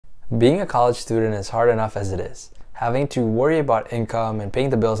Being a college student is hard enough as it is. Having to worry about income and paying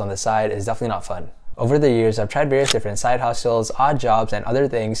the bills on the side is definitely not fun. Over the years, I've tried various different side hustles, odd jobs, and other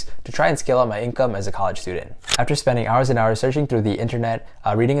things to try and scale up my income as a college student. After spending hours and hours searching through the internet,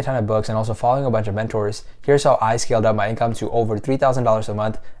 reading a ton of books, and also following a bunch of mentors, here's how I scaled up my income to over $3,000 a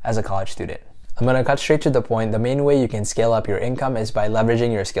month as a college student. I'm gonna cut straight to the point. The main way you can scale up your income is by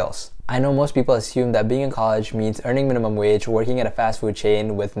leveraging your skills. I know most people assume that being in college means earning minimum wage, working at a fast food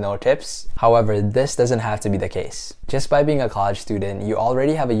chain with no tips. However, this doesn't have to be the case. Just by being a college student, you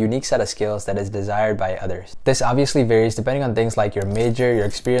already have a unique set of skills that is desired by others. This obviously varies depending on things like your major, your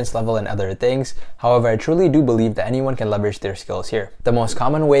experience level, and other things. However, I truly do believe that anyone can leverage their skills here. The most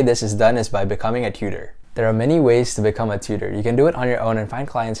common way this is done is by becoming a tutor. There are many ways to become a tutor. You can do it on your own and find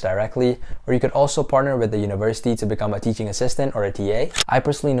clients directly, or you could also partner with the university to become a teaching assistant or a TA. I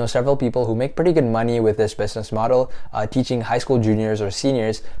personally know several people who make pretty good money with this business model, teaching high school juniors or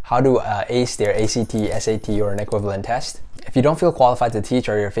seniors how to ace their ACT, SAT, or an equivalent test. If you don't feel qualified to teach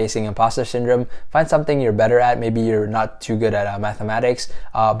or you're facing imposter syndrome, find something you're better at. Maybe you're not too good at mathematics,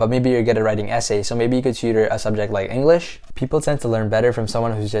 but maybe you're good at writing essays. So maybe you could tutor a subject like English. People tend to learn better from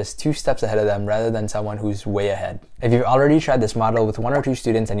someone who's just 2 steps ahead of them rather than someone who's way ahead. If you've already tried this model with 1 or 2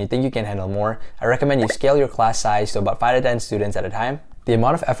 students and you think you can handle more, I recommend you scale your class size to about 5 to 10 students at a time. The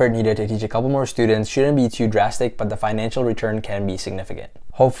amount of effort needed to teach a couple more students shouldn't be too drastic, but the financial return can be significant.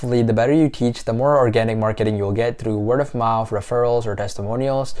 Hopefully, the better you teach, the more organic marketing you'll get through word of mouth, referrals, or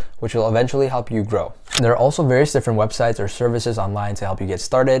testimonials, which will eventually help you grow. There are also various different websites or services online to help you get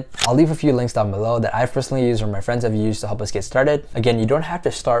started. I'll leave a few links down below that I've personally used or my friends have used to help us get started. Again, you don't have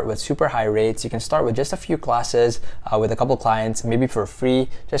to start with super high rates. You can start with just a few classes with a couple clients, maybe for free,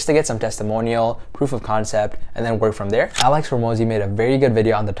 just to get some testimonial, proof of concept, and then work from there. Alex Hormozi made a very good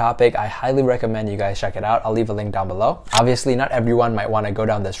video on the topic. I highly recommend you guys check it out. I'll leave a link down below. Obviously, not everyone might want to go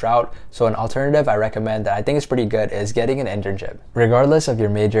down this route, so an alternative I recommend that I think is pretty good is getting an internship. Regardless of your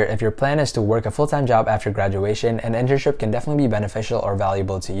major, if your plan is to work a full-time job after graduation, an internship can definitely be beneficial or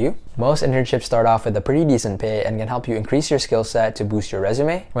valuable to you. Most internships start off with a pretty decent pay and can help you increase your skill set to boost your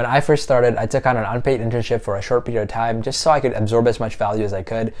resume. When I first started, I took on an unpaid internship for a short period of time just so I could absorb as much value as I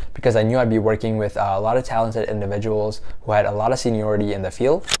could, because I knew I'd be working with a lot of talented individuals who had a lot of seniority in the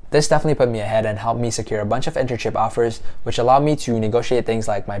field. This definitely put me ahead and helped me secure a bunch of internship offers, which allowed me to negotiate things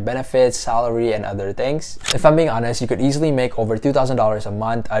like my benefits, salary, and other things. If I'm being honest, you could easily make over $2,000 a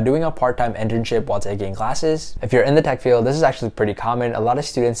month doing a part-time internship while taking classes. If you're in the tech field, this is actually pretty common. A lot of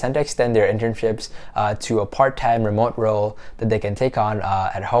students tend to extend their internships to a part-time remote role that they can take on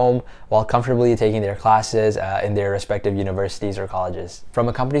at home while comfortably taking their classes in their respective universities or colleges. From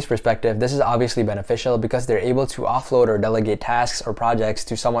a company's perspective, this is obviously beneficial because they're able to offload or delegate tasks or projects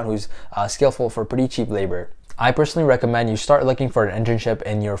to someone who's skillful for pretty cheap labor. I personally recommend you start looking for an internship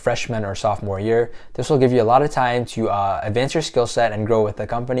in your freshman or sophomore year. This will give you a lot of time to advance your skill set and grow with the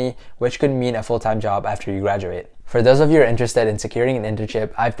company, which could mean a full-time job after you graduate. For those of you who are interested in securing an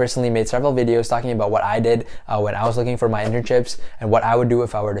internship, I've personally made several videos talking about what I did when I was looking for my internships and what I would do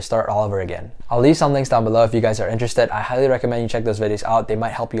if I were to start all over again. I'll leave some links down below if you guys are interested. I highly recommend you check those videos out. They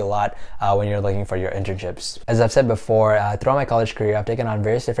might help you a lot when you're looking for your internships. As I've said before, throughout my college career, I've taken on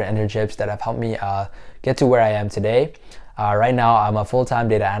various different internships that have helped me get to where I am today. Right now, I'm a full-time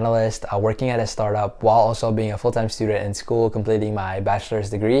data analyst working at a startup while also being a full-time student in school completing my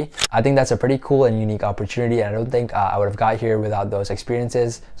bachelor's degree. I think that's a pretty cool and unique opportunity, and I don't think I would have got here without those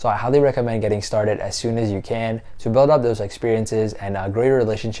experiences. So I highly recommend getting started as soon as you can to build up those experiences and grow your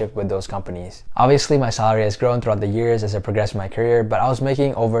relationship with those companies. Obviously, my salary has grown throughout the years as I progressed in my career, but I was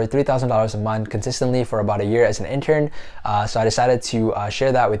making over $3,000 a month consistently for about a year as an intern. So I decided to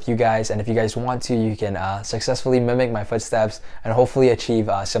share that with you guys, and if you guys want to, you can successfully mimic my footsteps and hopefully achieve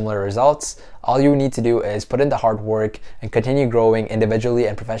similar results. All you need to do is put in the hard work and continue growing individually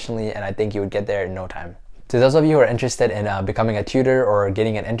and professionally, and I think you would get there in no time. To those of you who are interested in becoming a tutor or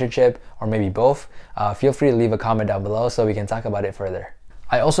getting an internship, or maybe both, feel free to leave a comment down below so we can talk about it further.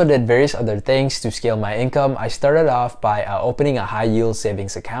 I also did various other things to scale my income. I started off by opening a high yield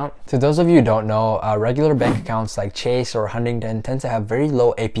savings account. To those of you who don't know, regular bank accounts like Chase or Huntington tend to have very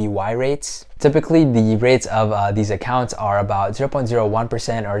low APY rates. Typically, the rates of these accounts are about 0.01%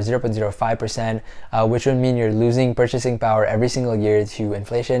 or 0.05%, which would mean you're losing purchasing power every single year to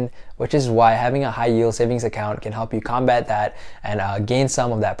inflation, which is why having a high yield savings account can help you combat that and gain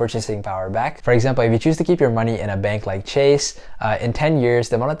some of that purchasing power back. For example, if you choose to keep your money in a bank like Chase, in 10 years,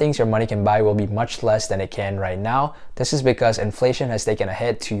 the amount of things your money can buy will be much less than it can right now. This is because inflation has taken a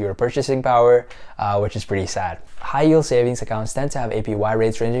hit to your purchasing power, which is pretty sad. High yield savings accounts tend to have APY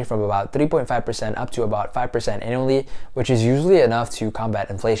rates ranging from about 3.5 4.5% up to about 5% annually, which is usually enough to combat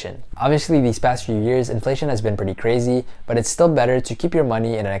inflation. Obviously, these past few years, inflation has been pretty crazy, but it's still better to keep your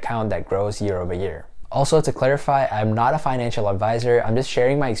money in an account that grows year over year. Also, to clarify, I'm not a financial advisor. I'm just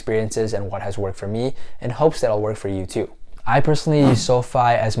sharing my experiences and what has worked for me in hopes that it'll work for you too. I personally use SoFi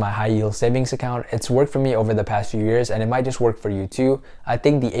as my high yield savings account. It's worked for me over the past few years and it might just work for you too. I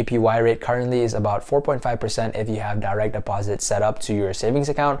think the APY rate currently is about 4.5% if you have direct deposit set up to your savings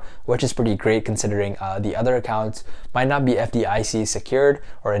account, which is pretty great considering the other accounts might not be FDIC secured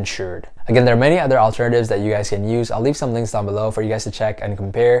or insured. Again, there are many other alternatives that you guys can use. I'll leave some links down below for you guys to check and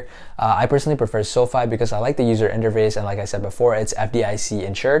compare. I personally prefer SoFi because I like the user interface, and like I said before, it's FDIC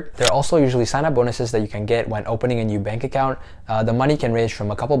insured. There are also usually sign-up bonuses that you can get when opening a new bank account. The money can range from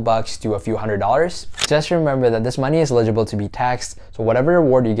a couple bucks to a few $100s. Just remember that this money is eligible to be taxed, so whatever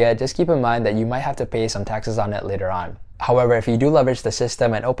reward you get, just keep in mind that you might have to pay some taxes on it later on. However, if you do leverage the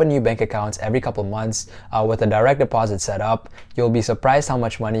system and open new bank accounts every couple months with a direct deposit set up, you'll be surprised how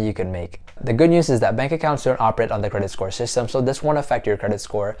much money you can make. The good news is that bank accounts don't operate on the credit score system, so this won't affect your credit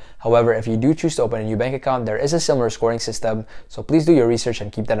score. However, if you do choose to open a new bank account, there is a similar scoring system, so please do your research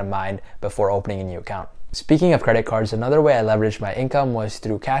and keep that in mind before opening a new account. Speaking of credit cards, another way I leveraged my income was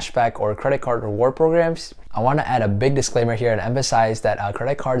through cashback or credit card reward programs. I want to add a big disclaimer here and emphasize that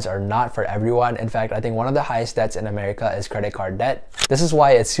credit cards are not for everyone. In fact, I think one of the highest debts in America is credit card debt. This is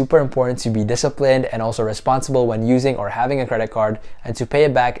why it's super important to be disciplined and also responsible when using or having a credit card and to pay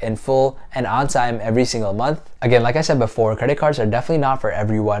it back in full and on time every single month. Again, like I said before, credit cards are definitely not for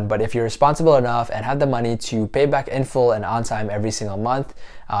everyone, but if you're responsible enough and have the money to pay back in full and on time every single month,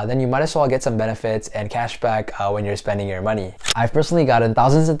 then you might as well get some benefits and cash back when you're spending your money. I've personally gotten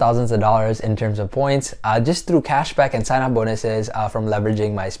thousands and thousands of dollars in terms of points just through cashback and sign-up bonuses from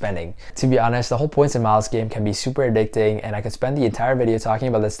leveraging my spending. To be honest, the whole points and miles game can be super addicting, and I could spend the entire video talking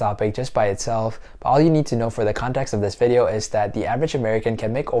about this topic just by itself, but all you need to know for the context of this video is that the average American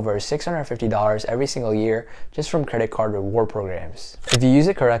can make over $650 every single year just from credit card reward programs. If you use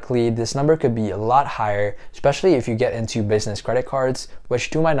it correctly, this number could be a lot higher, especially if you get into business credit cards, which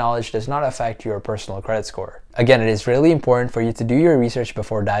to my knowledge does not affect your personal credit score. Again, it is really important for you to do your research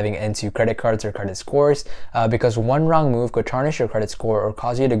before diving into credit cards or credit scores because one wrong move could tarnish your credit score or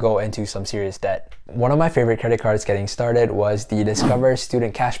cause you to go into some serious debt. One of my favorite credit cards getting started was the Discover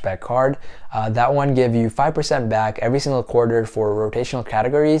Student Cashback Card. That one gave you 5% back every single quarter for rotational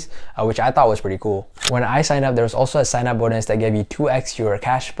categories, which I thought was pretty cool. When I signed up, there was also a sign-up bonus that gave you 2x your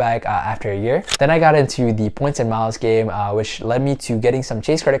cashback after a year. Then I got into the points and miles game, which led me to getting some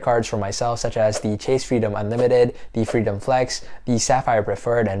Chase credit cards for myself, such as the Chase Freedom Unlimited, the Freedom Flex, the Sapphire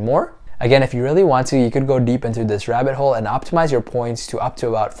Preferred, and more. Again, if you really want to, you could go deep into this rabbit hole and optimize your points to up to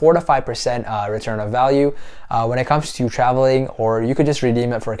about 4 to 5% return of value when it comes to traveling, or you could just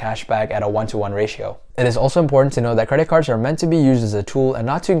redeem it for cashback at a 1-to-1 ratio. It is also important to know that credit cards are meant to be used as a tool and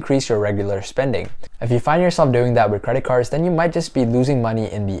not to increase your regular spending. If you find yourself doing that with credit cards, then you might just be losing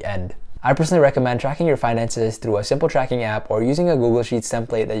money in the end. I personally recommend tracking your finances through a simple tracking app or using a Google Sheets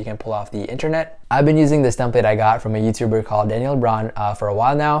template that you can pull off the internet. I've been using this template I got from a YouTuber called Daniel Braun for a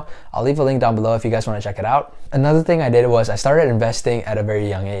while now. I'll leave a link down below if you guys want to check it out. Another thing I did was I started investing at a very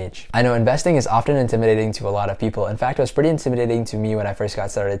young age. I know investing is often intimidating to a lot of people. In fact, it was pretty intimidating to me when I first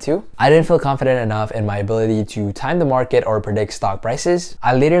got started too. I didn't feel confident enough in my ability to time the market or predict stock prices.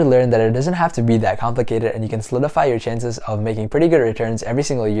 I later learned that it doesn't have to be that complicated and you can solidify your chances of making pretty good returns every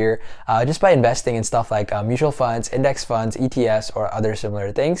single year just by investing in stuff like mutual funds, index funds, ETFs, or other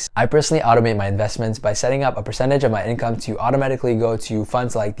similar things. I personally automate my investments by setting up a percentage of my income to automatically go to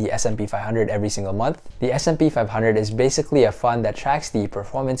funds like the S&P 500 every single month. The S&P 500 is basically a fund that tracks the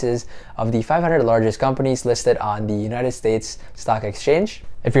performances of the 500 largest companies listed on the United States Stock Exchange.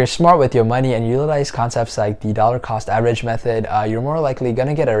 If you're smart with your money and utilize concepts like the dollar cost average method, you're more likely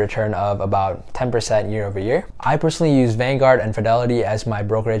gonna get a return of about 10% year over year. I personally use Vanguard and Fidelity as my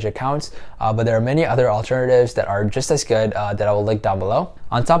brokerage accounts, but there are many other alternatives that are just as good that I will link down below.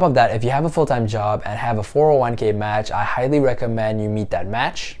 On top of that, if you have a full-time job and have a 401k match, I highly recommend you meet that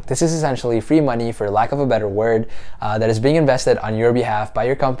match. This is essentially free money, for lack of a better word, that is being invested on your behalf by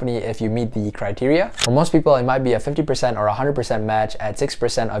your company if you meet the criteria. For most people, it might be a 50% or 100% match at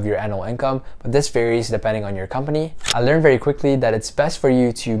 6% of your annual income, but this varies depending on your company. I learned very quickly that it's best for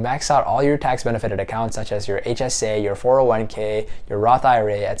you to max out all your tax benefited accounts such as your HSA, your 401k, your Roth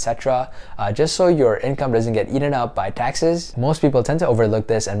IRA, etc. Just so your income doesn't get eaten up by taxes. Most people tend to overlook overlook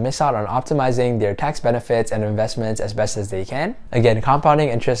this and miss out on optimizing their tax benefits and investments as best as they can. Again, compounding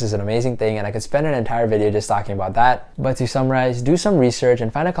interest is an amazing thing, and I could spend an entire video just talking about that. But to summarize, do some research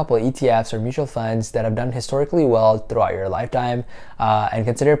and find a couple of ETFs or mutual funds that have done historically well throughout your lifetime, and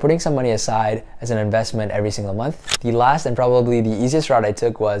consider putting some money aside as an investment every single month. The last and probably the easiest route I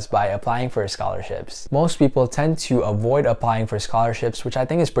took was by applying for scholarships. Most people tend to avoid applying for scholarships, which I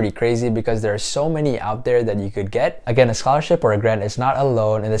think is pretty crazy because there are so many out there that you could get. Again, a scholarship or a grant is not a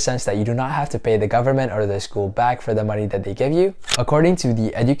loan in the sense that you do not have to pay the government or the school back for the money that they give you. According to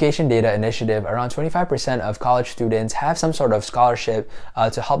the Education Data Initiative, around 25% of college students have some sort of scholarship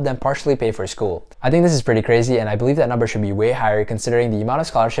to help them partially pay for school. I think this is pretty crazy, and I believe that number should be way higher considering the amount of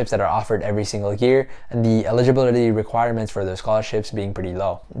scholarships that are offered every single year and the eligibility requirements for those scholarships being pretty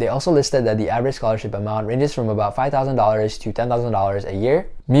low. They also listed that the average scholarship amount ranges from about $5,000 to $10,000 a year.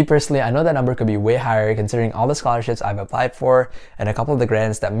 Me personally, I know that number could be way higher considering all the scholarships I've applied for and a couple of the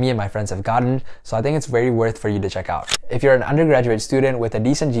grants that me and my friends have gotten, so I think it's very worth for you to check out. If you're an undergraduate student with a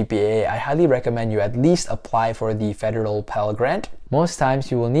decent GPA, I highly recommend you at least apply for the federal Pell Grant. Most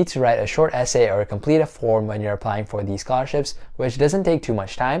times you will need to write a short essay or complete a form when you're applying for these scholarships, which doesn't take too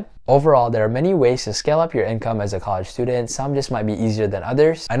much time. Overall, there are many ways to scale up your income as a college student. Some just might be easier than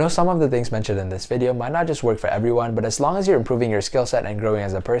others. I know some of the things mentioned in this video might not just work for everyone, but as long as you're improving your skill set and growing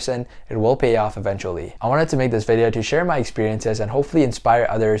as a person, it will pay off eventually. I wanted to make this video to share my experiences and hopefully inspire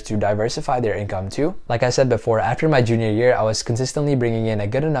others to diversify their income too. Like I said before, after my junior year, I was consistently bringing in a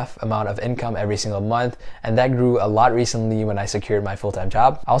good enough amount of income every single month, and that grew a lot recently when I secured my full-time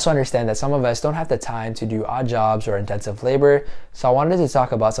job. I also understand that some of us don't have the time to do odd jobs or intensive labor, so I wanted to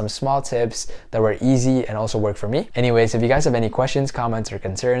talk about some small tips that were easy and also work for me. Anyways, if you guys have any questions, comments, or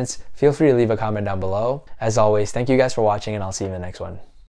concerns, feel free to leave a comment down below. As always, thank you guys for watching, and I'll see you in the next one.